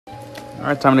All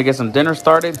right, time to get some dinner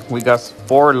started. We got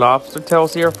 4 lobster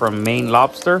tails here from Maine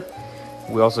Lobster.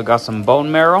 We also got some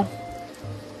bone marrow.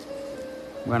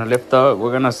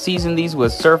 We're gonna season these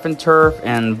with surf and turf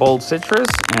and bold citrus,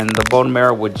 and the bone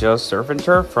marrow with just surf and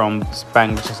turf from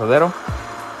Spanish Asadero.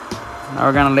 Now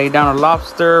we're gonna lay down our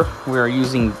lobster. We are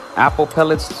using apple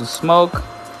pellets to smoke.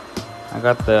 I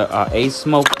got the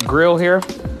asmoke grill here.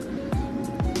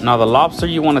 Now the lobster,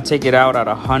 you want to take it out at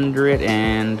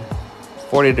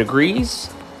 140 degrees.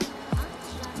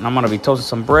 And I'm gonna be toasting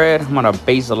some bread. I'm gonna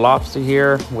baste the lobster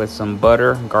here with some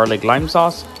butter, garlic, lime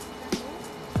sauce.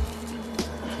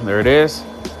 There it is,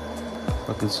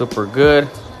 looking super good.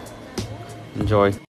 Enjoy.